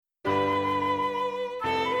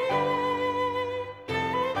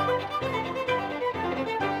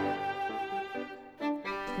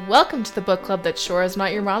Welcome to the book club that sure is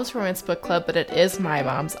not your mom's romance book club, but it is my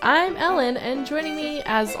mom's. I'm Ellen, and joining me,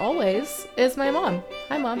 as always, is my mom.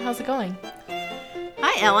 Hi, Mom. How's it going?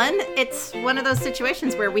 Hi, Ellen. It's one of those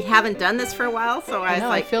situations where we haven't done this for a while, so I was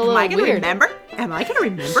like, I feel a little weird. Am I going to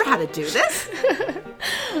remember how to do this?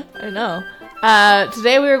 I know.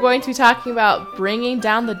 Today we are going to be talking about Bringing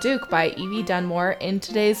Down the Duke by Evie Dunmore in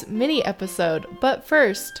today's mini episode. But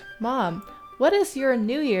first, Mom, what is your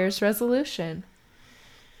New Year's resolution?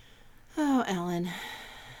 Oh, Ellen.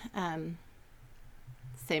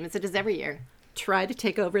 Same as it is every year. Try to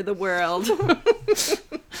take over the world.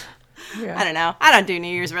 Yeah. I don't know. I don't do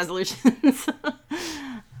New Year's resolutions.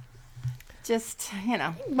 Just, try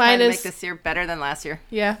to make this year better than last year.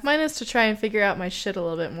 Yeah, mine is to try and figure out my shit a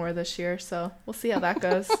little bit more this year, so we'll see how that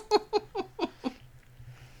goes.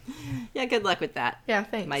 Yeah, good luck with that. Yeah,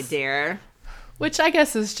 thanks. My dear. Which I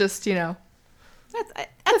guess is just, That's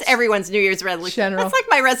everyone's New Year's resolution. General. That's like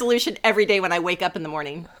my resolution every day when I wake up in the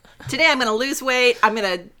morning. Today I'm going to lose weight. I'm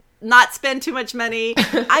going to not spend too much money.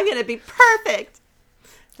 I'm going to be perfect.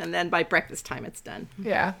 And then by breakfast time, it's done.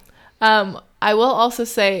 Yeah. I will also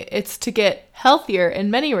say it's to get healthier in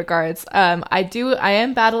many regards. I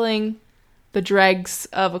am battling the dregs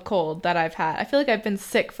of a cold that I've had. I feel like I've been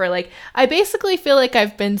sick I basically feel like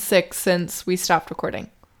I've been sick since we stopped recording.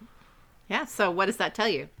 Yeah. So what does that tell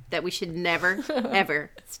you? That we should never,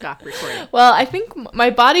 ever stop recording. Well, I think my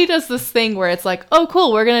body does this thing where it's like, oh,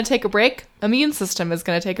 cool, we're going to take a break. Immune system is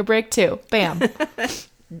going to take a break too. Bam.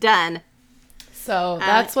 Done. So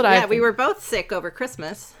that's what I... Yeah, we were both sick over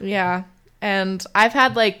Christmas. Yeah. And I've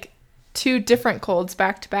had 2 different colds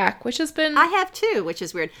back to back, which has been... I have too, which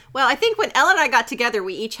is weird. Well, I think when Ella and I got together,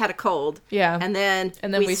 we each had a cold. Yeah. And then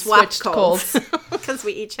we switched swapped colds. Because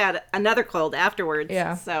we each had another cold afterwards.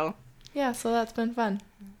 Yeah. So that's been fun.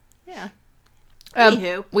 Yeah.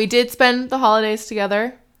 Anywho. We did spend the holidays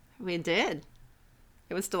together. We did.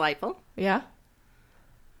 It was delightful. Yeah.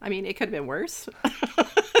 I mean, it could have been worse.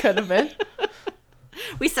 Could have been.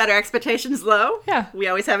 We set our expectations low. Yeah. We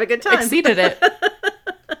always have a good time. Exceeded it.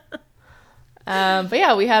 But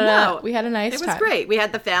yeah, we had a nice time. It was great. We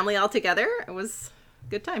had the family all together. It was a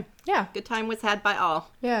good time. Yeah. Good time was had by all.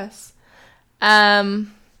 Yes.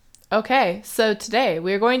 Okay, so today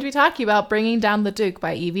we're going to be talking about Bringing Down the Duke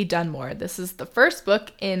by Evie Dunmore. This is the first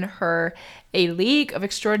book in her A League of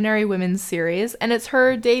Extraordinary Women series, and it's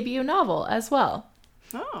her debut novel as well.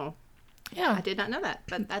 Oh. Yeah. I did not know that,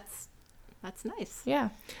 but that's nice. Yeah.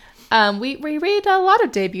 We read a lot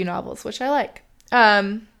of debut novels, which I like.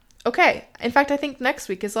 Okay. In fact, I think next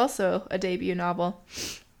week is also a debut novel.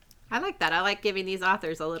 I like that. I like giving these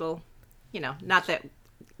authors a little, not that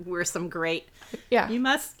we're some great... Yeah. You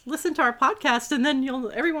must listen to our podcast and then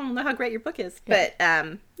everyone will know how great your book is. Yeah.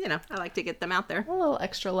 But, I like to get them out there. A little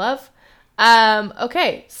extra love.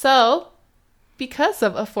 Okay. So... because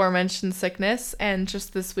of aforementioned sickness and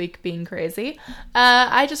just this week being crazy,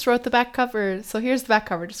 I just wrote the back cover. So here's the back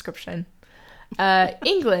cover description.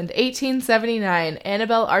 England, 1879.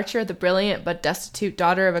 Annabelle Archer, the brilliant but destitute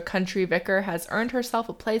daughter of a country vicar, has earned herself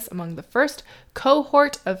a place among the first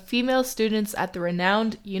cohort of female students at the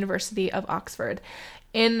renowned University of Oxford.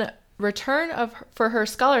 In return for her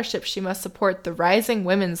scholarship, she must support the rising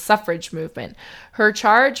women's suffrage movement. Her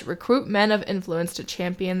charge, recruit men of influence to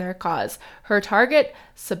champion their cause. Her target,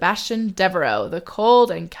 Sebastian Devereux, the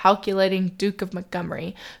cold and calculating Duke of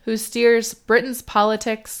Montgomery, who steers Britain's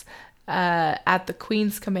politics at the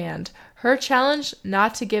Queen's command. Her challenge,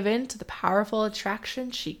 not to give in to the powerful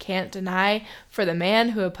attraction she can't deny for the man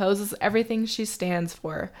who opposes everything she stands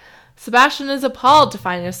for. Sebastian is appalled to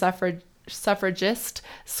find a suffragist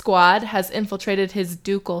squad has infiltrated his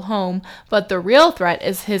ducal home, but the real threat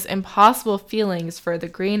is his impossible feelings for the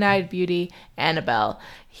green-eyed beauty Annabelle.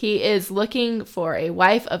 He is looking for a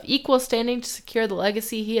wife of equal standing to secure the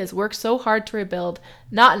legacy he has worked so hard to rebuild,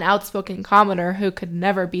 not an outspoken commoner who could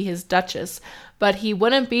never be his duchess. But he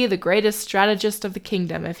wouldn't be the greatest strategist of the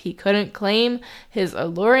kingdom if he couldn't claim his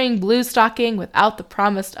alluring blue stocking without the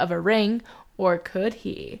promise of a ring, or could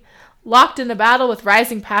he? Locked in a battle with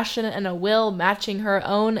rising passion and a will matching her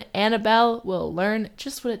own, Annabelle will learn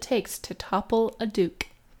just what it takes to topple a duke.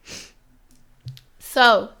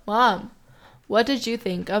 So, Mom, what did you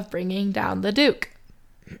think of Bringing Down the Duke?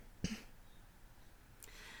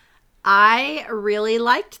 I really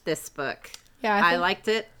liked this book. Yeah, I liked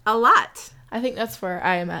it a lot. I think that's where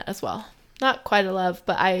I am at as well. Not quite a love,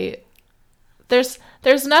 but there's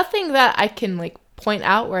nothing that I can point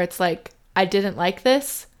out where it's I didn't like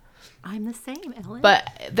this. I'm the same, Ellen. But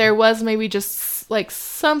there was maybe just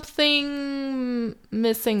something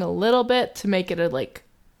missing a little bit to make it a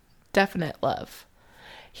definite love.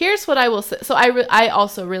 Here's what I will say. So I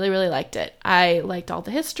also really, really liked it. I liked all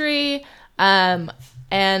the history.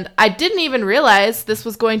 And I didn't even realize this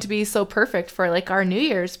was going to be so perfect for like our New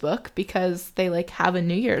Year's book, because they like have a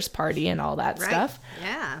New Year's party and all that stuff.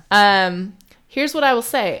 Yeah. Here's what I will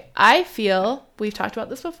say. I feel, we've talked about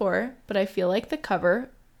this before, but I feel like the cover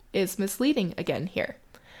is misleading again here.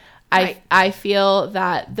 Right. I feel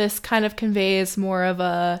that this kind of conveys more of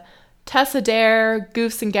a Tessa Dare,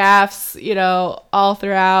 goofs and gaffs, you know, all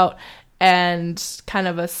throughout, and kind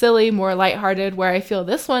of a silly, more lighthearted, where I feel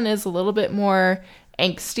this one is a little bit more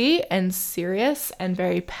angsty and serious and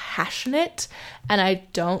very passionate, and I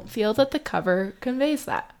don't feel that the cover conveys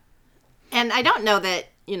that. And I don't know that,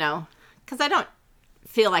 you know, because I don't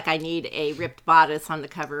feel like I need a ripped bodice on the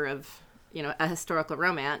cover of, you know, a historical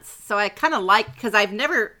romance. So I kind of like, because I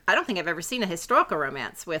don't think I've ever seen a historical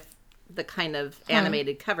romance with the kind of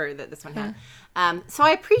animated cover that this one had. So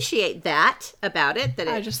I appreciate that about it.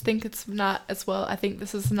 I just think it's not as well. I think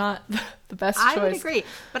this is not the best choice. I would agree.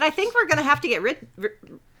 But I think we're going to have to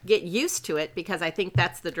get used to it, because I think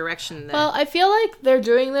that's the direction that... Well, I feel like they're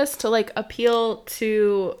doing this to like appeal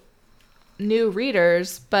to new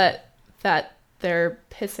readers, but that they're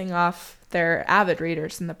pissing off their avid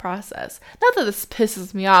readers in the process. Not that this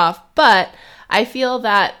pisses me off, but I feel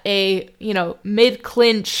that a, you know,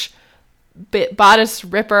 mid-clinch bodice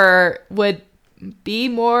ripper would be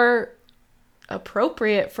more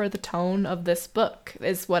appropriate for the tone of this book,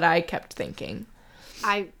 is what I kept thinking.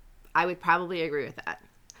 I would probably agree with that.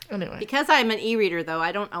 Anyway. Because I'm an e-reader, though,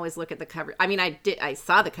 I don't always look at the cover. I mean, I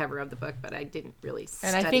saw the cover of the book, but I didn't really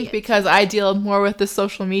study it. And I think because I deal more with the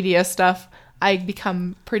social media stuff, I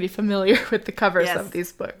become pretty familiar with the covers of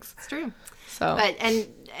these books. It's true. So, but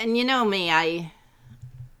and you know me, I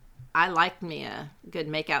like me a good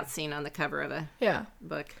makeout scene on the cover of a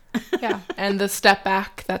book. Yeah, and the step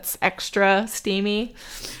back that's extra steamy.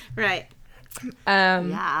 Right.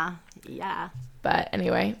 Yeah. But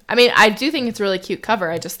anyway, I mean, I do think it's a really cute cover.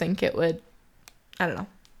 I just think it would, I don't know,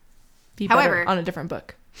 be better on a different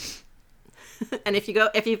book. And if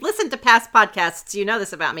you've listened to past podcasts, you know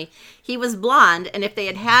this about me. He was blonde, and if they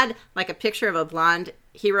had like a picture of a blonde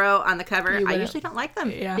hero on the cover, I usually don't like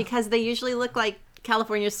them because they usually look like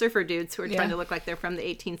California surfer dudes who are trying to look like they're from the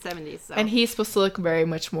 1870s. So. And he's supposed to look very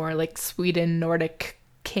much more like Sweden Nordic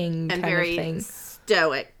king and kind very of thing.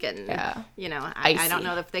 Stoic, and you know, I don't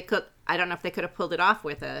know if they could. I don't know if they could have pulled it off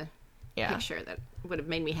with a picture that would have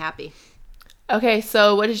made me happy. Okay,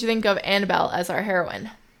 so what did you think of Annabelle as our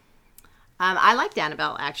heroine? I liked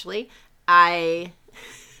Annabelle, actually. I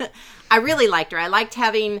really liked her. I liked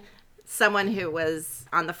having someone who was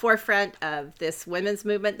on the forefront of this women's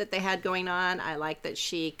movement that they had going on. I liked that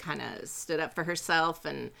she kind of stood up for herself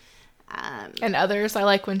and others. I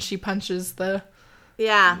like when she punches the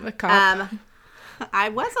cop. I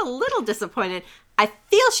was a little disappointed. I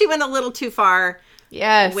feel she went a little too far.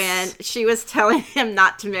 Yes. When she was telling him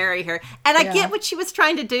not to marry her. And I get what she was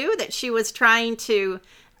trying to do, that she was trying to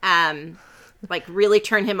like really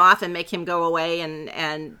turn him off and make him go away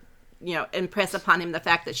and you know, impress upon him the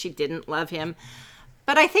fact that she didn't love him.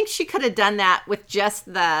 But I think she could have done that with just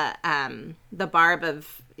the barb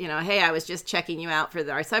of, you know, hey, I was just checking you out for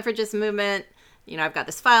our suffragist movement. You know, I've got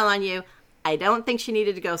this file on you. I don't think she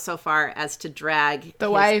needed to go so far as to drag his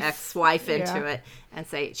ex-wife into it and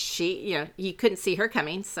say, you know, you couldn't see her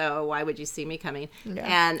coming, so why would you see me coming? Yeah.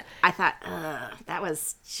 And I thought, that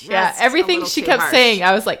was just everything she kept harsh. saying,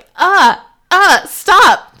 I was like,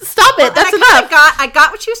 stop it, that's enough. I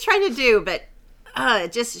got what she was trying to do, but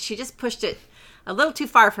she just pushed it a little too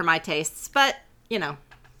far for my tastes, but, you know.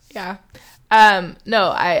 Yeah.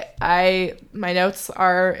 No, my notes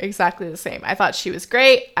are exactly the same. I thought she was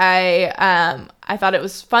great. I thought it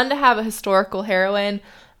was fun to have a historical heroine.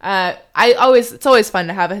 It's always fun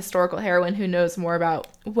to have a historical heroine who knows more about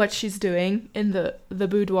what she's doing in the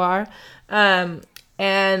boudoir.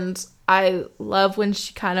 And I love when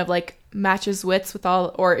she kind of like matches wits with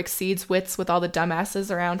or exceeds wits with all the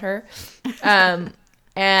dumbasses around her.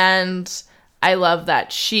 And I love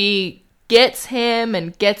that she gets him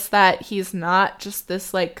and gets that he's not just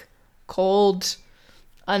this like cold,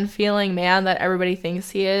 unfeeling man that everybody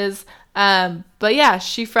thinks he is. But yeah,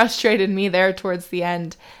 she frustrated me there towards the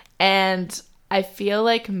end, and I feel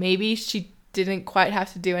like maybe she didn't quite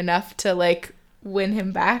have to do enough to like win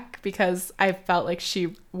him back, because I felt like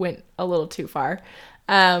she went a little too far.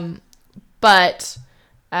 But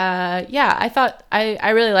I thought I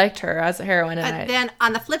really liked her as a heroine. And then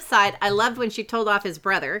on the flip side, I loved when she told off his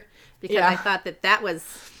brother, because I thought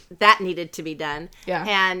that needed to be done. Yeah.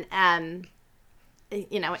 And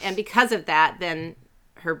you know, and because of that, then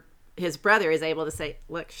his brother is able to say,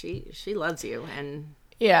 look, she loves you, and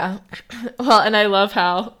Yeah. Well, and I love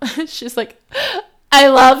how she's like, I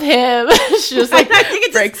love him. She just like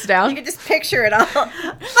breaks down. You can just picture it all.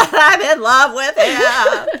 I'm in love with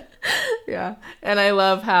him. Yeah. And I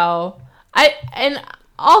love how and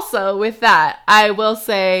also with that, I will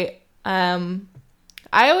say, I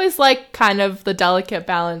always like kind of the delicate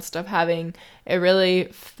balance of having a really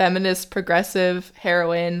feminist, progressive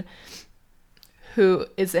heroine who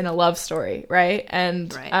is in a love story, right?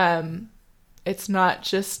 And it's not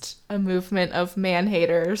just a movement of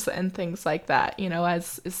man-haters and things like that, you know,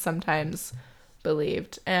 as is sometimes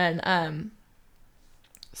believed. And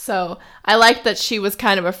so I like that she was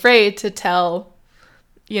kind of afraid to tell,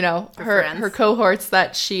 you know, her cohorts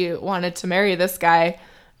that she wanted to marry this guy,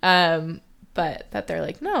 but that they're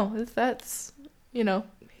like, no, that's, you know,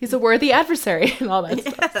 he's a worthy adversary and all that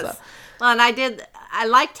stuff. So. Well, and I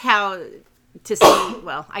liked how to see,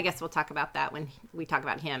 well, I guess we'll talk about that when we talk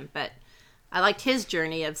about him, but I liked his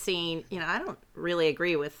journey of seeing, you know, I don't really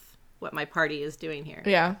agree with what my party is doing here.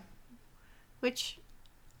 Yeah. Which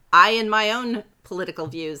I, in my own political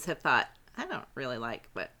views, have thought, I don't really like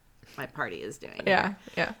what my party is doing. Yeah,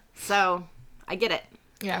 here. So I get it.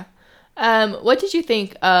 Yeah. What did you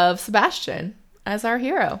think of Sebastian as our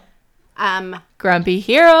hero? Grumpy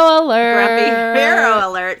hero alert. Grumpy hero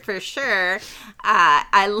alert for sure.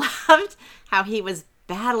 I loved how he was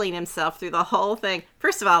battling himself through the whole thing.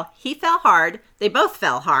 First of all, he fell hard. They both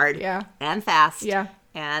fell hard. Yeah. And fast. Yeah.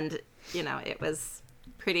 And, you know, it was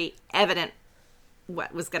pretty evident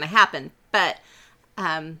what was going to happen. But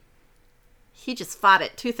he just fought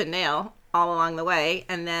it tooth and nail all along the way.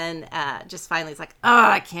 And then just finally he's like, oh,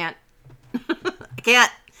 I can't. I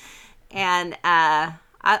can't. And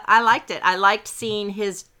I liked it. I liked seeing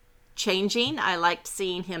his changing. I liked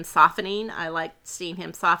seeing him softening. I liked seeing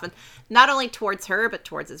him soften not only towards her, but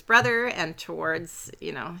towards his brother and towards,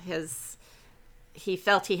 you know, he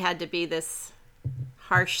felt he had to be this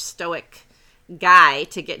harsh, stoic guy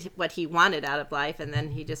to get what he wanted out of life. And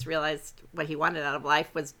then he just realized what he wanted out of life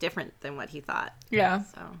was different than what he thought. Yeah.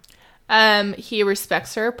 So. He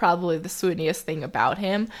respects her, probably the sweetest thing about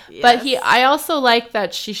him. Yes. But I also like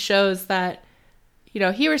that she shows that, you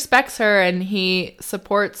know, he respects her and he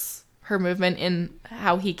supports her movement in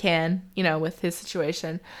how he can, you know, with his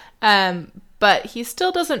situation. But he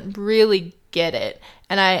still doesn't really get it.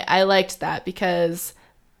 And I liked that because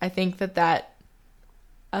I think that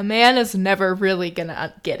a man is never really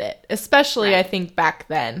gonna get it. Especially, I think, back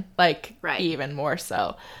then. Like, even more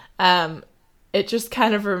so. It just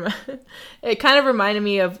kind of reminded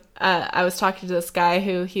me of I was talking to this guy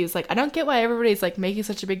who he's like, I don't get why everybody's like making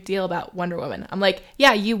such a big deal about Wonder Woman. I'm like,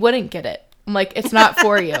 yeah, you wouldn't get it. I'm like, it's not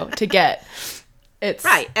for you to get. It's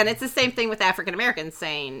right, and it's the same thing with African Americans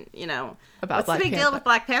saying, you know, about what's the big deal with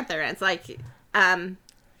Black Panther? And it's like,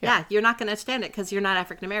 yeah, you're not going to understand it because you're not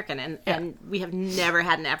African American, and we have never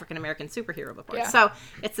had an African American superhero before. Yeah. So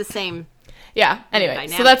it's the same. Yeah. Anyway,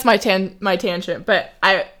 so that's my tangent, but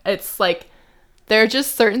it's like there are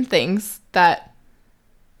just certain things that,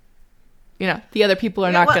 you know, the other people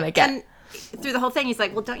are not going to get. And through the whole thing, he's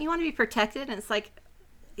like, well, don't you want to be protected? And it's like,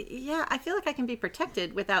 yeah, I feel like I can be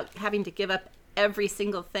protected without having to give up every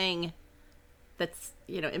single thing that's,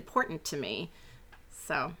 you know, important to me.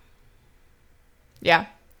 So. Yeah,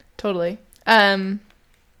 totally. And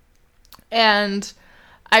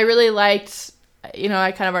I really liked, you know,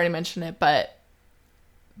 I kind of already mentioned it, but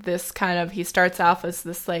this kind of, he starts off as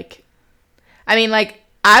this, like, I mean, like,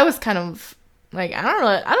 I was kind of like, I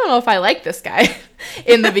don't know if I like this guy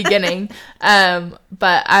in the beginning. But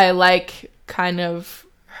I like kind of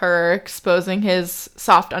her exposing his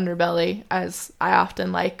soft underbelly, as I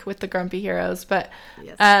often like with the grumpy heroes. But,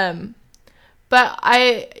 yes. But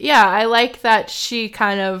I like that she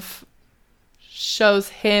kind of shows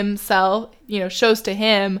himself, you know, shows to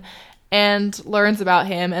him and learns about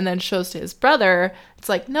him and then shows to his brother. It's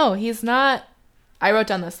like, no, he's not. I wrote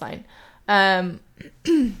down this line.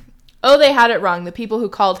 Oh, they had it wrong. The people who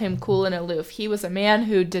called him cool and aloof. He was a man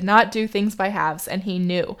who did not do things by halves, and he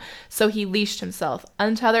knew. So he leashed himself.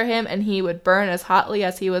 Untether him, and he would burn as hotly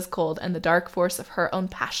as he was cold, and the dark force of her own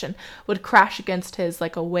passion would crash against his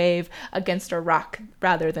like a wave against a rock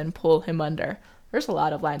rather than pull him under. There's a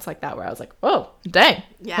lot of lines like that where I was like, oh, dang.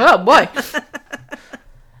 Yeah. Oh, boy.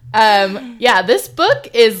 Yeah, this book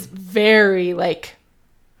is very, like,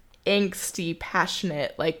 angsty,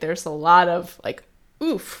 passionate. Like, there's a lot of, like,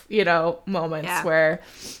 oof, you know, moments where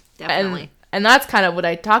definitely. And that's kind of what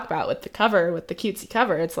I talk about with the cover, with the cutesy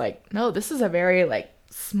cover. It's like, no, this is a very like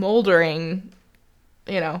smoldering,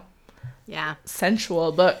 you know,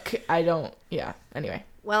 sensual book. Anyway.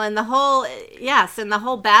 Well, in the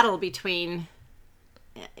whole battle between,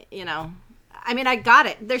 you know, I mean, I got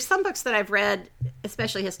it. There's some books that I've read,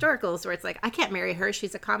 especially historicals, where it's like, I can't marry her.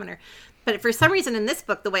 She's a commoner. But for some reason in this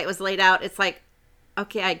book, the way it was laid out, it's like,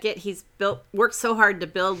 okay, I get he's worked so hard to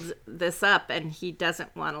build this up, and he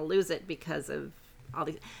doesn't want to lose it because of all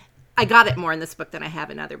these. I got it more in this book than I have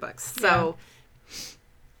in other books. So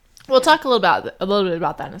we'll talk a little bit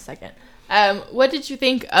about that in a second. What did you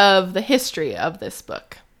think of the history of this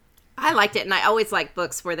book? I liked it, and I always like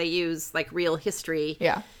books where they use like real history,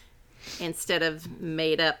 instead of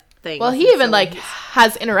made up things. Well, he even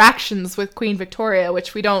has interactions with Queen Victoria,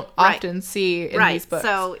 which we don't often see in these books.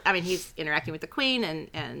 So I mean, he's interacting with the Queen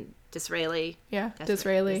and Disraeli.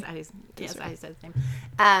 Disraeli. Yes, I said his name.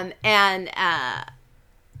 And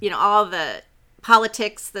all the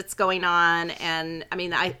politics that's going on, and I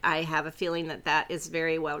mean, I have a feeling that is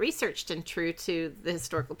very well researched and true to the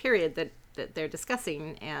historical period that they're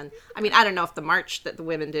discussing. And I mean, I don't know if the march that the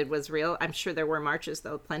women did was real. I'm sure there were marches,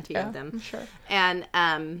 though, plenty of them. I'm sure. And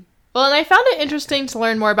well, and I found it interesting to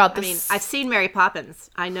learn more about this. I mean, I've seen Mary Poppins.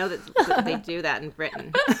 I know that they do that in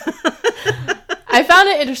Britain. I found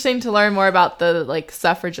it interesting to learn more about the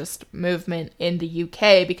suffragist movement in the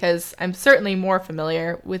UK, because I'm certainly more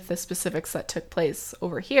familiar with the specifics that took place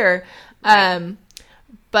over here. Right.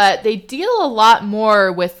 But they deal a lot more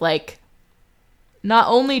with not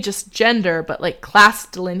only just gender, but class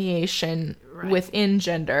delineation within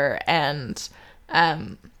gender, and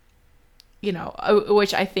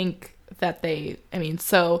which I think that we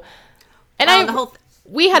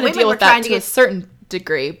had to deal with that to a certain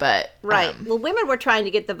degree, but well, women were trying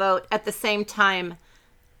to get the vote at the same time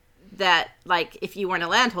that if you weren't a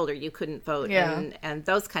landholder you couldn't vote, and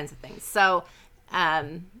those kinds of things. So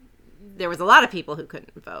there was a lot of people who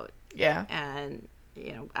couldn't vote, and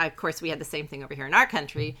of course we had the same thing over here in our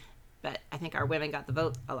country, but I think our women got the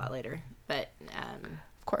vote a lot later. But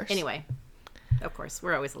of course, anyway, of course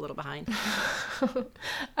we're always a little behind. But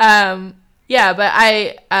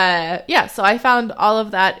so I found all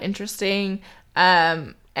of that interesting.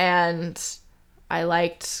 And I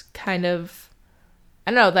liked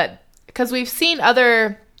that, because we've seen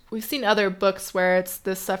other books where it's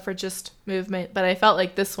the suffragist movement, but I felt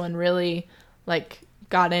like this one really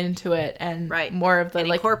got into it, and more of the and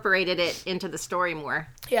incorporated it into the story more.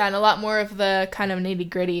 Yeah, and a lot more of the kind of nitty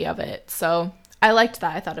gritty of it. So I liked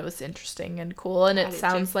that. I thought it was interesting and cool, and it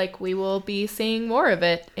sounds like we will be seeing more of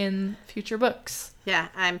it in future books. Yeah,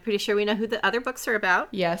 I'm pretty sure we know who the other books are about.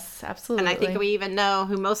 Yes, absolutely. And I think we even know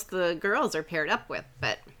who most of the girls are paired up with,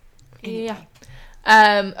 but anyway.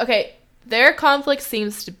 Yeah. Okay, their conflict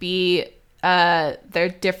seems to be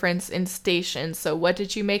their difference in station. So what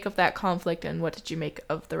did you make of that conflict, and what did you make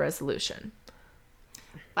of the resolution?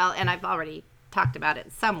 Well, and I've already talked about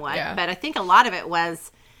it somewhat, but I think a lot of it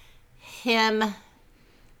was him,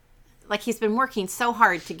 he's been working so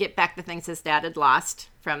hard to get back the things his dad had lost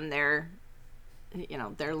from their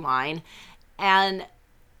line. And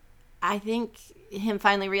I think him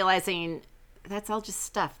finally realizing that's all just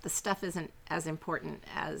stuff. The stuff isn't as important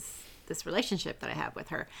as this relationship that I have with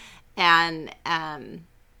her. And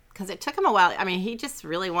because it took him a while. I mean, he just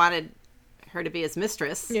really wanted her to be his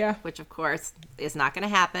mistress, which of course is not going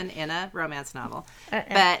to happen in a romance novel.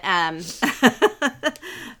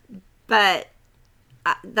 But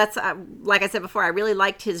that's like I said before, I really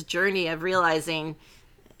liked his journey of realizing,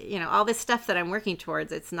 all this stuff that I'm working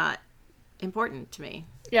towards, it's not important to me.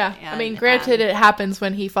 Yeah. And, I mean, granted, it happens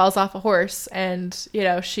when he falls off a horse, and,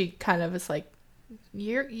 she kind of is like,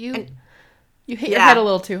 you hit your head a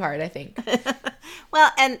little too hard, I think.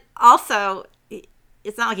 Well, and also,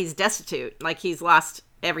 it's not like he's destitute, he's lost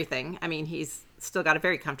everything. I mean, he's still got a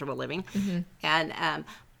very comfortable living. Mm-hmm. And,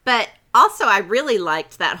 but also I really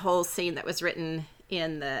liked that whole scene that was written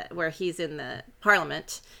where he's in the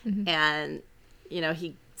Parliament, mm-hmm. and,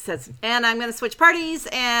 he says, and I'm going to switch parties,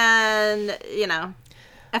 and,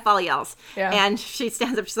 F all y'alls. Yeah. And she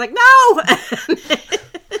stands up, she's like, no!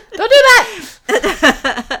 Don't do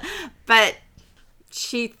that! But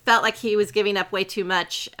she felt like he was giving up way too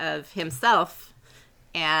much of himself,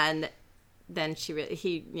 and then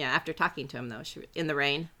after talking to him, though, in the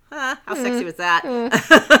rain, how sexy was that?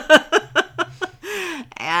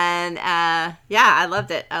 And, I loved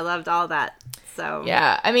it. I loved all that. So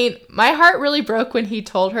yeah, I mean, my heart really broke when he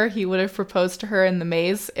told her he would have proposed to her in the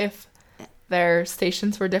maze if their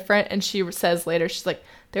stations were different. And she says later, she's like,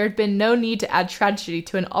 there had been no need to add tragedy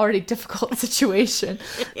to an already difficult situation.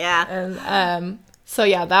 Yeah. And so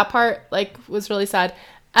yeah, that part was really sad.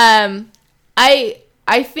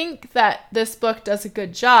 I think that this book does a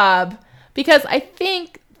good job, because I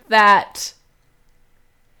think that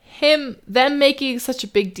them making such a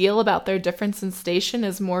big deal about their difference in station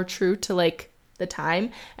is more true to the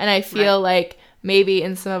time. And I feel like maybe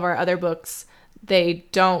in some of our other books, they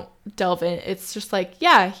don't delve in. It's just like,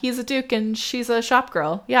 yeah, he's a duke and she's a shop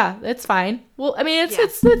girl. Yeah, it's fine. Well, I mean,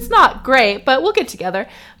 it's not great, but we'll get together.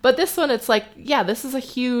 But this one, it's like, yeah, this is a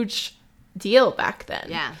huge deal back then.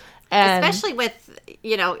 Yeah. And especially with,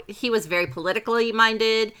 he was very politically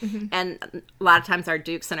minded, and a lot of times our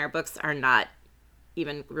dukes in our books are not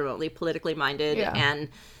even remotely politically minded. Yeah. And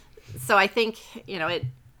so I think,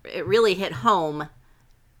 it really hit home.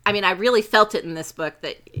 I mean, I really felt it in this book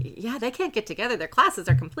that, yeah, they can't get together. Their classes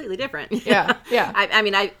are completely different. Yeah, yeah. I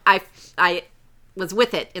mean, I was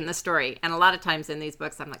with it in the story. And a lot of times in these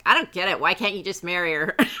books, I'm like, I don't get it. Why can't you just marry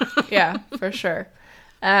her? Yeah, for sure.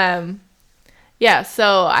 Yeah,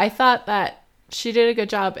 so I thought that she did a good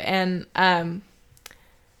job. And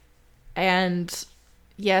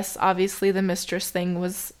yes, obviously the mistress thing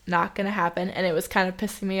was not going to happen. And it was kind of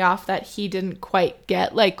pissing me off that he didn't quite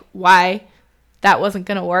get, like, why that wasn't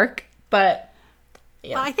going to work. But,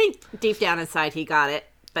 yeah. Well, I think deep down inside he got it,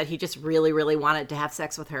 but he just really, really wanted to have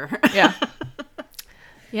sex with her. Yeah.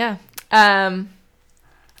 Yeah.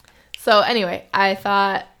 So anyway, I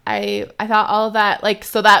thought all of that, like,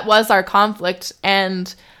 so that was our conflict.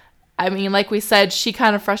 And I mean, like we said, she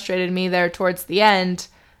kind of frustrated me there towards the end,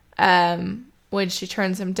 when she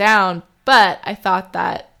turns him down. But I thought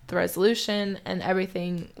that the resolution and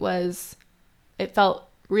everything it felt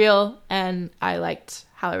real, and I liked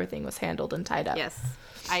how everything was handled and tied up. Yes,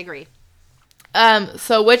 I agree.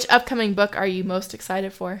 So which upcoming book are you most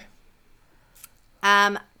excited for?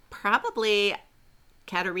 Probably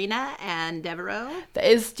Katerina and Devereaux.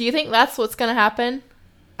 Do you think that's what's going to happen?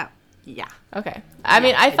 Oh, yeah. Okay. I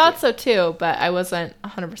mean, I thought so too, but I wasn't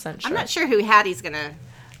 100% sure. I'm not sure who Hattie's going to...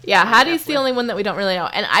 Yeah, Hattie's the only one that we don't really know.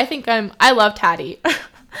 And I think I loved Hattie.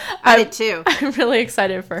 I did too. I'm really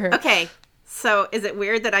excited for her. Okay. So is it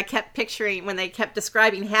weird that I kept picturing, when they kept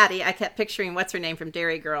describing Hattie, I kept picturing what's her name from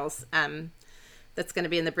Dairy Girls, that's going to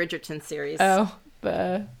be in the Bridgerton series. Oh,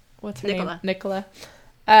 what's her Nicola. name? Nicola.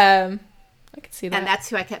 I could see that. And that's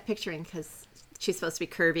who I kept picturing because she's supposed to be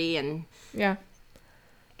curvy and yeah.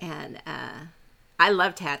 And I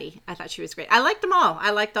loved Hattie. I thought she was great. I liked them all.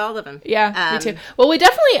 I liked all of them. Yeah, me too. Well,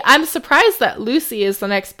 I'm surprised that Lucy is the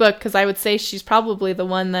next book because I would say she's probably the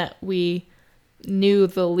one that we knew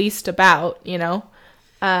the least about,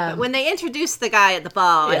 But when they introduced the guy at the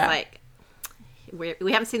ball, Yeah. I was like,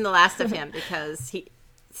 we haven't seen the last of him because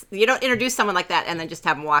you don't introduce someone like that and then just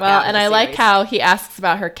have him walk out. Well, and I like how he asks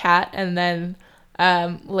about her cat, and then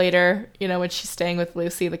later, when she's staying with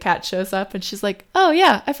Lucy, the cat shows up, and she's like, "Oh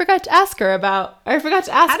yeah, I forgot to ask him. How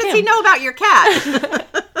does he know about your cat?"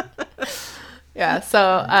 Yeah,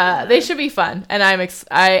 so they should be fun, and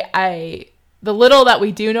the little that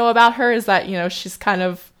we do know about her is that she's kind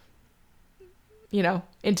of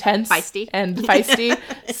intense, feisty.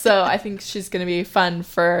 So I think she's going to be fun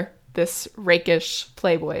for this rakish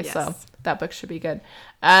playboy. Yes. So that book should be good.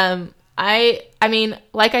 I mean,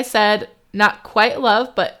 like I said, not quite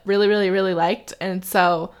love, but really, really, really liked. And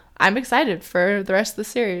so I'm excited for the rest of the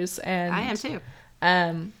series. And I am too.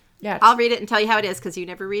 Yeah. I'll read it and tell you how it is because you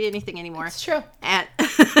never read anything anymore. It's true.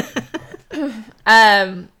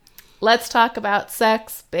 And let's talk about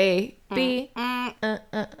sex, baby.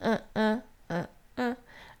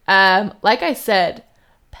 Like I said,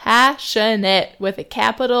 passionate with a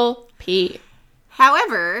capital P.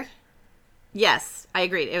 However, yes, I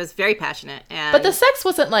agreed. It was very passionate. But the sex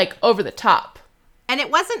wasn't like over the top. And it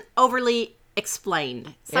wasn't overly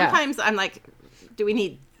explained. Sometimes I'm like, do we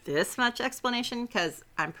need this much explanation? Because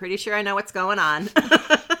I'm pretty sure I know what's going on.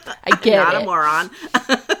 I get I'm not it. a moron.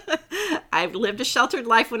 I've lived a sheltered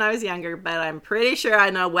life when I was younger, but I'm pretty sure I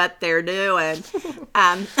know what they're doing.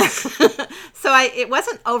 So it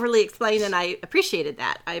wasn't overly explained, and I appreciated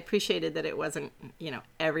that. I appreciated that it wasn't,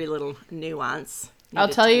 every little nuance. I'll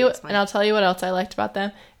tell you what else I liked about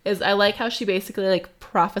them is I like how she basically like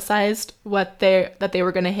prophesized that they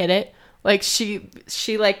were gonna hit it. Like she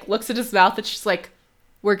like looks at his mouth and she's like,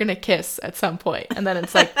 "We're gonna kiss at some point," and then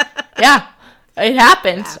it's like, yeah, it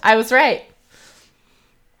happened. Yeah. I was right.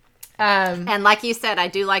 And like you said, I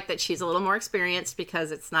do like that she's a little more experienced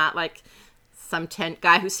because it's not like some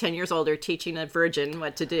guy who's 10 years older teaching a virgin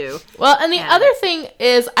what to do. Well, and the other thing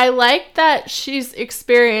is I like that she's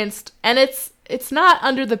experienced, and it's not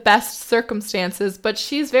under the best circumstances, but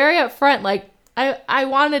she's very upfront. Like, I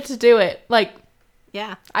wanted to do it. Like,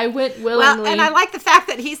 yeah, I went willingly. Well, and I like the fact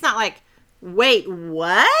that he's not like, wait,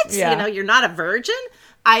 what? Yeah. You're not a virgin?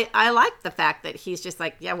 I like the fact that he's just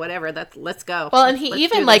like, yeah, whatever, let's go. Well, and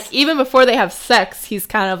even before they have sex, he's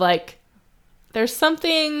kind of like, there's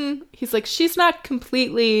something, he's like, she's not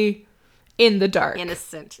completely in the dark.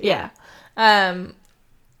 Innocent. Yeah. And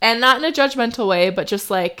not in a judgmental way, but just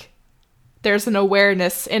like there's an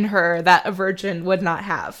awareness in her that a virgin would not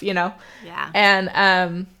have, you know? Yeah.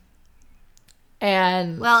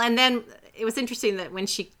 And well, and then it was interesting that when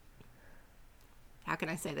she, how can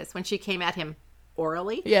I say this? When she came at him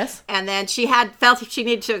orally. Yes. And then she felt she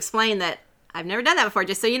needed to explain that I've never done that before,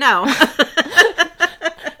 just so you know.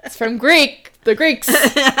 It's from the Greeks.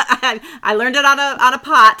 I learned it on a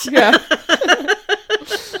pot. Yeah.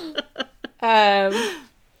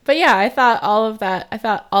 But yeah, I thought all of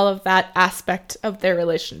that aspect of their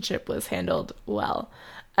relationship was handled well.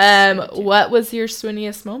 What was your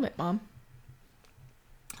swinniest moment, Mom?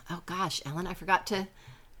 Oh gosh, Ellen, I forgot to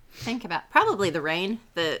think about probably the rain,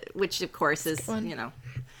 which of course is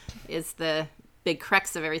is the big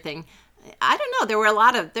crux of everything. I don't know. There were a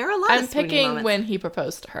lot of I'm swinny picking moments. when he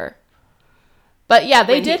proposed to her. But yeah,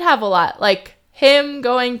 they did have a lot. Like him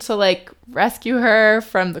going to like rescue her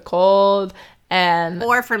from the cold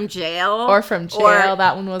or from jail.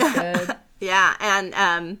 That one was good. Yeah,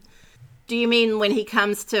 and do you mean when he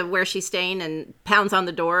comes to where she's staying and pounds on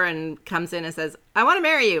the door and comes in and says, "I want to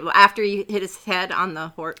marry you," after he hit his head on the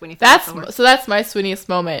horse when he fell off the horse? So that's my swinniest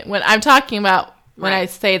moment. When I'm talking about when I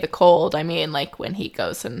say the cold, I mean like when he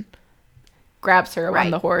goes and grabs her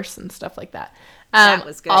on the horse and stuff like that. That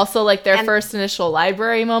was good. Also, like their first initial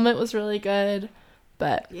library moment was really good.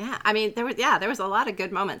 But yeah, I mean there was a lot of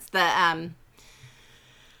good moments.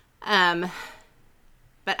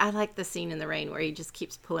 But I like the scene in the rain where he just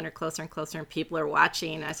keeps pulling her closer and closer, and people are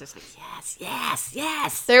watching. I was just like, yes, yes,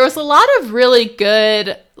 yes. There was a lot of really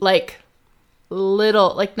good, like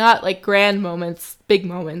little, like not like grand moments, big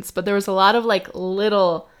moments, but there was a lot of like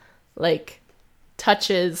little, like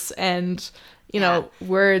touches and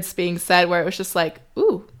words being said where it was just like,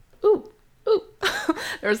 ooh, ooh, ooh.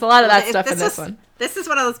 There was a lot of that stuff in this one. This is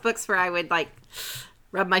one of those books where I would like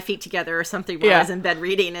rub my feet together or something while I was in bed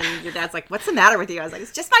reading, and your dad's like, "What's the matter with you?" I was like,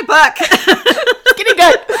 "It's just my book." It's getting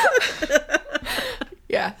good.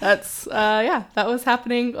 Yeah, that was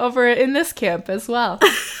happening over in this camp as well.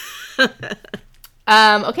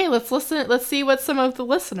 Okay, let's see what some of the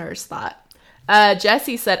listeners thought.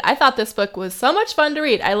 Jessie said, "I thought this book was so much fun to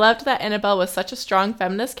read. I loved that Annabelle was such a strong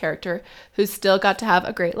feminist character who still got to have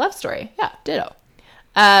a great love story." Yeah, ditto.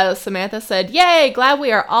 Samantha said, "Yay, glad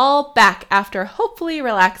we are all back after hopefully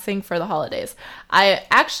relaxing for the holidays. I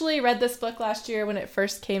actually read this book last year when it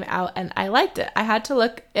first came out and I liked it. I had to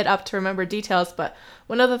look it up to remember details, but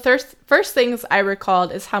one of the first things I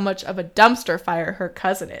recalled is how much of a dumpster fire her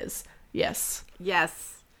cousin is." Yes.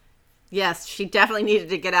 Yes, she definitely needed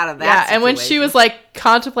to get out of that situation. And when she was like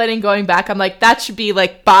contemplating going back, I'm like, that should be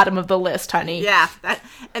like bottom of the list, honey. Yeah.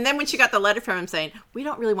 And then when she got the letter from him saying, "We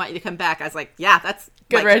don't really want you to come back," I was like, yeah, that's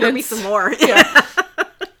good. Like, give me some more.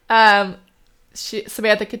 Yeah.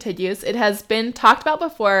 Samantha continues, "It has been talked about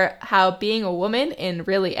before how being a woman in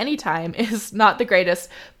really any time is not the greatest,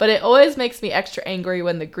 but it always makes me extra angry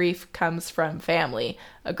when the grief comes from family.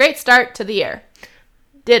 A great start to the year."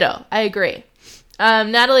 Ditto. I agree.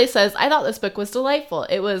 Natalie says, "I thought this book was delightful.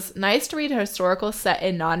 It was nice to read a historical set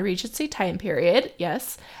in non-Regency time period."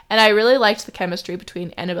 Yes. "And I really liked the chemistry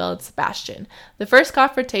between Annabelle and Sebastian. The first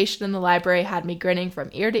confrontation in the library had me grinning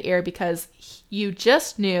from ear to ear because you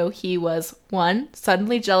just knew he was, 1,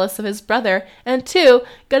 suddenly jealous of his brother, and 2,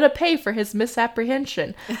 gonna pay for his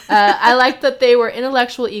misapprehension. I liked that they were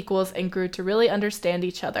intellectual equals and grew to really understand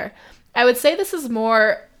each other. I would say this is a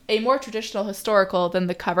more traditional historical than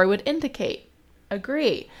the cover would indicate."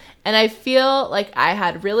 Agree. And I feel like I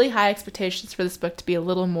had really high expectations for this book to be a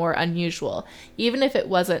little more unusual. Even if it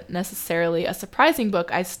wasn't necessarily a surprising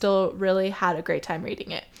book, I still really had a great time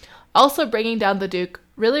reading it. Also, Bringing Down the Duke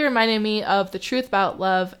really reminded me of The Truth About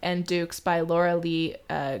Love and Dukes by Laura Lee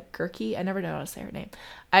Gerke. I never know how to say her name.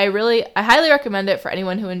 I highly recommend it for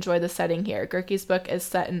anyone who enjoyed the setting here. Gerke's book is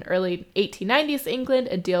set in early 1890s England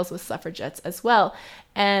and deals with suffragettes as well,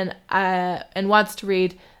 and wants to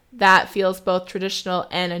read that feels both traditional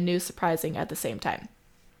and a new surprising at the same time.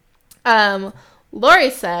 Lori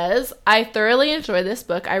says, "I thoroughly enjoyed this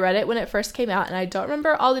book. I read it when it first came out, and I don't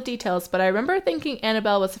remember all the details, but I remember thinking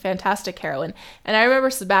Annabelle was a fantastic heroine, and I remember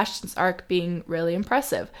Sebastian's arc being really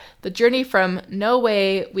impressive. The journey from 'no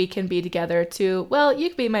way we can be together' to 'well, you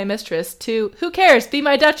can be my mistress' to 'who cares, be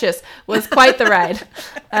my duchess' was quite the ride."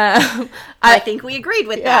 I think we agreed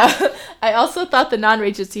with that. I also thought the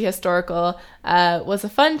non-Regency historical was a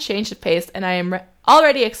fun change of pace, and I am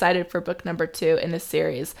already excited for book number 2 in this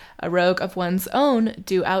series, A Rogue of One's Own,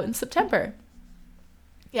 due out in September.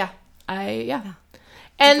 Yeah. And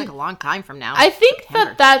it's like a long time from now. I think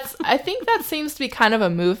that seems to be kind of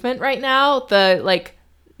a movement right now. The like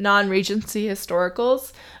non-Regency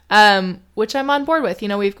historicals, which I'm on board with. You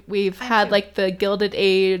know, we've had like the Gilded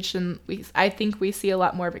Age, and I think we see a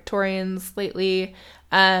lot more Victorians lately.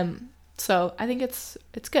 So I think it's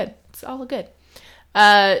good. It's all good.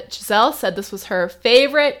 Giselle said this was her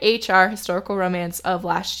favorite HR historical romance of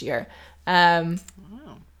last year. Wow.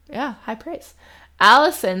 Yeah, high praise.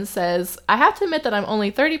 Allison says, I have to admit that I'm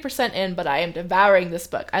only 30% in, but I am devouring this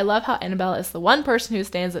book. I love how Annabelle is the one person who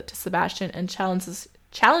stands up to Sebastian and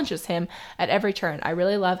challenges him at every turn. I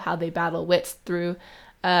really love how they battle wits through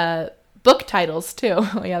book titles, too.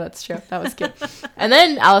 Oh, yeah, that's true. That was cute. And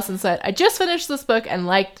then Allison said, I just finished this book and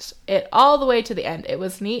liked it all the way to the end. It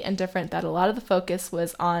was neat and different that a lot of the focus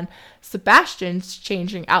was on Sebastian's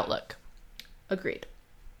changing outlook. Agreed.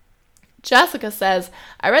 Jessica says,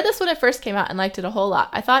 I read this when it first came out and liked it a whole lot.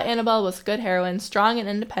 I thought Annabelle was a good heroine, strong and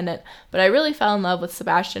independent, but I really fell in love with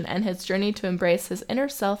Sebastian and his journey to embrace his inner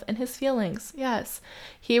self and his feelings. Yes,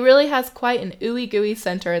 he really has quite an ooey-gooey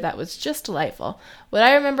center that was just delightful. What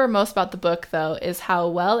I remember most about the book, though, is how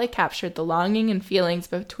well it captured the longing and feelings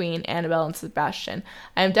between Annabelle and Sebastian.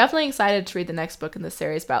 I am definitely excited to read the next book in the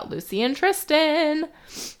series about Lucy and Tristan.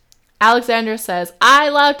 Alexandra says, I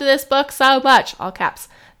loved this book so much, all caps.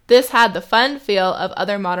 This had the fun feel of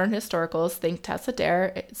other modern historicals, think Tessa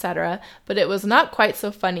Dare, etc., but it was not quite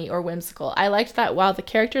so funny or whimsical. I liked that while the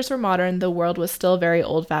characters were modern, the world was still very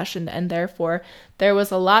old-fashioned, and therefore there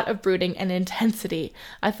was a lot of brooding and intensity.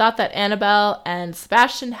 I thought that Annabelle and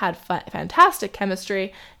Sebastian had fantastic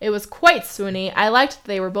chemistry. It was quite swoony. I liked that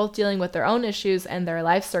they were both dealing with their own issues and their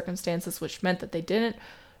life circumstances, which meant that they didn't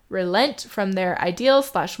relent from their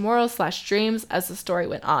ideals/morals/dreams as the story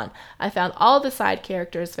went on. I found all the side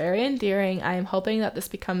characters very endearing. I am hoping that this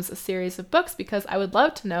becomes a series of books because I would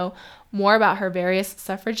love to know more about her various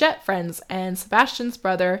suffragette friends and Sebastian's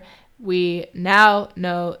brother. We now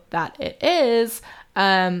know that it is.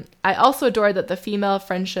 I also adored that the female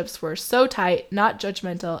friendships were so tight, not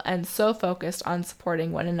judgmental, and so focused on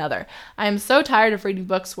supporting one another. I am so tired of reading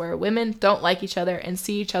books where women don't like each other and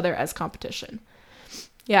see each other as competition.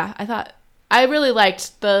 Yeah, I really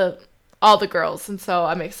liked all the girls, and so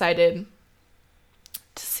I'm excited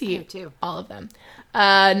to see all of them.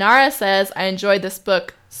 Nara says, I enjoyed this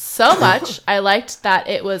book so much. I liked that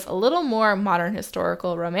it was a little more modern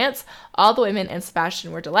historical romance. All the women and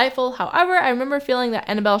Sebastian were delightful. However, I remember feeling that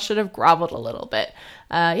Annabelle should have groveled a little bit.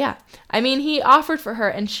 Yeah. I mean, he offered for her,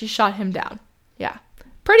 and she shot him down. Yeah.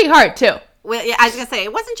 Pretty hard, too. Well, yeah, I was going to say,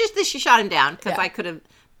 it wasn't just that she shot him down, because I could have...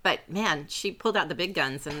 But, man, she pulled out the big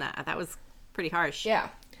guns, and that was pretty harsh. Yeah.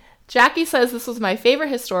 Jackie says this was my favorite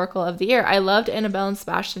historical of the year. I loved Annabelle and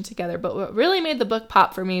Sebastian together, but what really made the book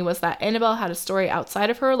pop for me was that Annabelle had a story outside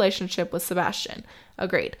of her relationship with Sebastian.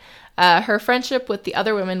 Agreed. Her friendship with the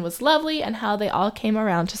other women was lovely, and how they all came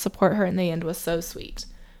around to support her in the end was so sweet.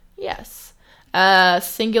 Yes.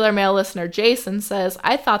 Singular male listener Jason says,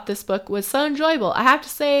 I thought this book was so enjoyable. I have to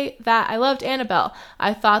say that I loved Annabelle.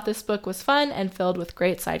 I thought this book was fun and filled with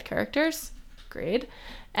great side characters. Agreed.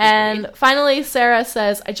 And finally, Sarah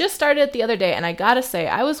says, I just started it the other day, and I gotta say,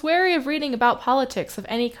 I was wary of reading about politics of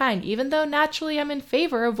any kind, even though naturally I'm in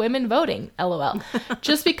favor of women voting, lol.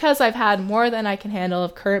 Just because I've had more than I can handle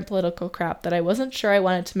of current political crap that I wasn't sure I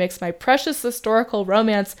wanted to mix my precious historical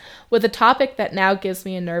romance with a topic that now gives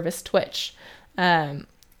me a nervous twitch.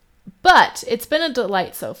 But it's been a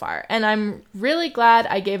delight so far, and I'm really glad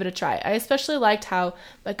I gave it a try. I especially liked how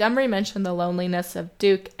Montgomery mentioned the loneliness of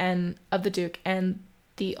the Duke and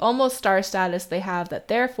the almost star status they have that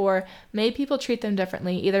therefore made people treat them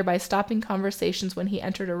differently, either by stopping conversations when he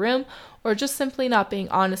entered a room or just simply not being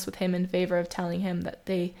honest with him in favor of telling him that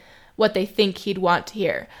what they think he'd want to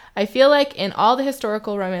hear. I feel like in all the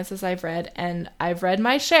historical romances I've read, and I've read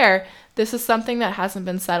my share, this is something that hasn't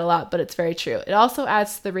been said a lot, but it's very true. It also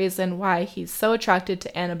adds to the reason why he's so attracted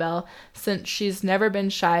to Annabelle, since she's never been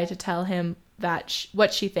shy to tell him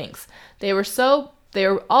what she thinks. They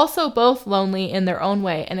were also both lonely in their own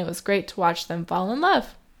way, and it was great to watch them fall in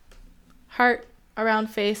love. Heart around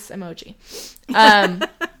face emoji.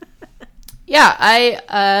 Yeah,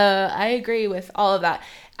 I agree with all of that.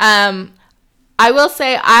 I will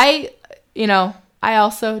say I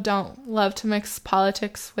also don't love to mix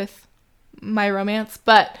politics with my romance,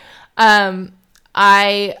 but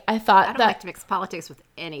I thought I don't like to mix politics with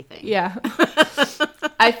anything. Yeah.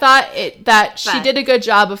 I thought that she did a good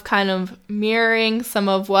job of kind of mirroring some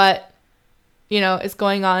of what, is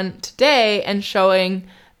going on today and showing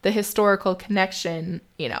the historical connection,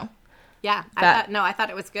 Yeah. I thought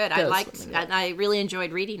it was good. I really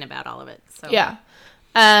enjoyed reading about all of it. So. Yeah.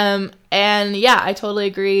 And yeah, I totally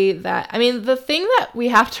agree that, the thing that we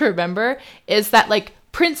have to remember is that,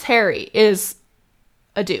 Prince Harry is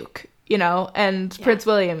a duke, and Prince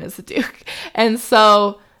William is a duke. And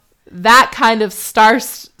so that kind of star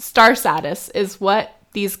status is what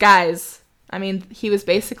these guys, I mean, he was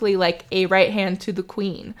basically like a right hand to the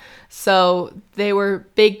queen. So they were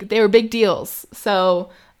big deals. So,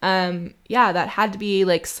 that had to be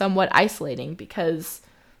like somewhat isolating because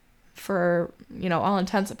for, all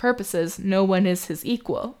intents and purposes, no one is his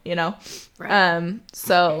equal, Right.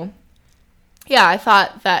 So yeah, I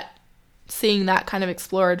thought that seeing that kind of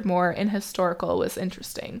explored more in historical was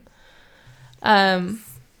interesting. Yeah.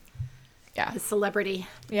 The celebrity.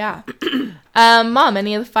 Yeah. Mom,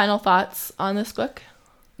 any of the final thoughts on this book?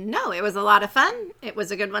 No, it was a lot of fun. It was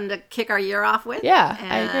a good one to kick our year off with. Yeah,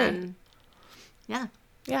 I agree. Yeah.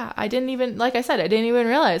 Yeah, I didn't even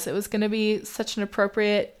realize it was going to be such an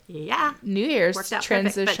appropriate New Year's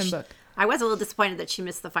transition book. I was a little disappointed that she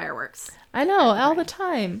missed the fireworks. I know, all the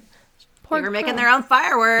time. They were making their own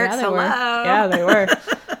fireworks. Yeah, they were. Yeah, they were.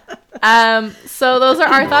 So those are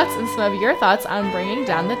our thoughts and some of your thoughts on Bringing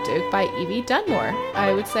Down the Duke by Evie Dunmore.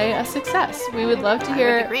 I would say a success. We would love to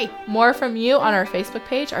hear more from you on our Facebook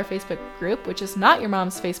page, our Facebook group, which is Not Your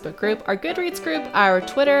Mom's Facebook group, our Goodreads group, our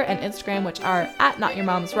Twitter and Instagram, which are at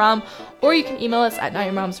NotYourMomsRom, or you can email us at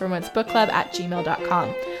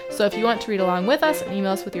notyourmomsromancebookclub@gmail.com. So if you want to read along with us and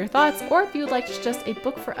email us with your thoughts, or if you would like just a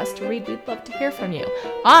book for us to read, we'd love to hear from you.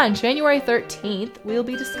 On January 13th, we'll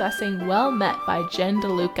be discussing Well Met by Jen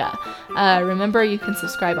DeLuca. Remember, you can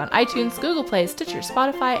subscribe on iTunes, Google Play, Stitcher,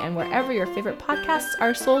 Spotify, and wherever your favorite podcasts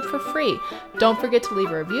are sold for free. Don't forget to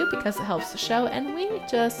leave a review because it helps the show, and we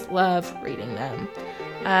just love reading them.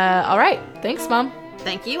 All right. Thanks, Mom.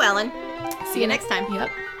 Thank you, Ellen. See you next time. Yep.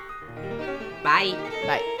 Bye.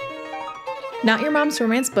 Bye. Not Your Mom's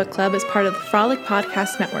Romance Book Club is part of the Frolic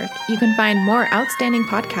Podcast Network. You can find more outstanding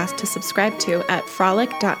podcasts to subscribe to at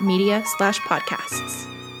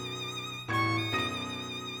frolic.media/podcasts.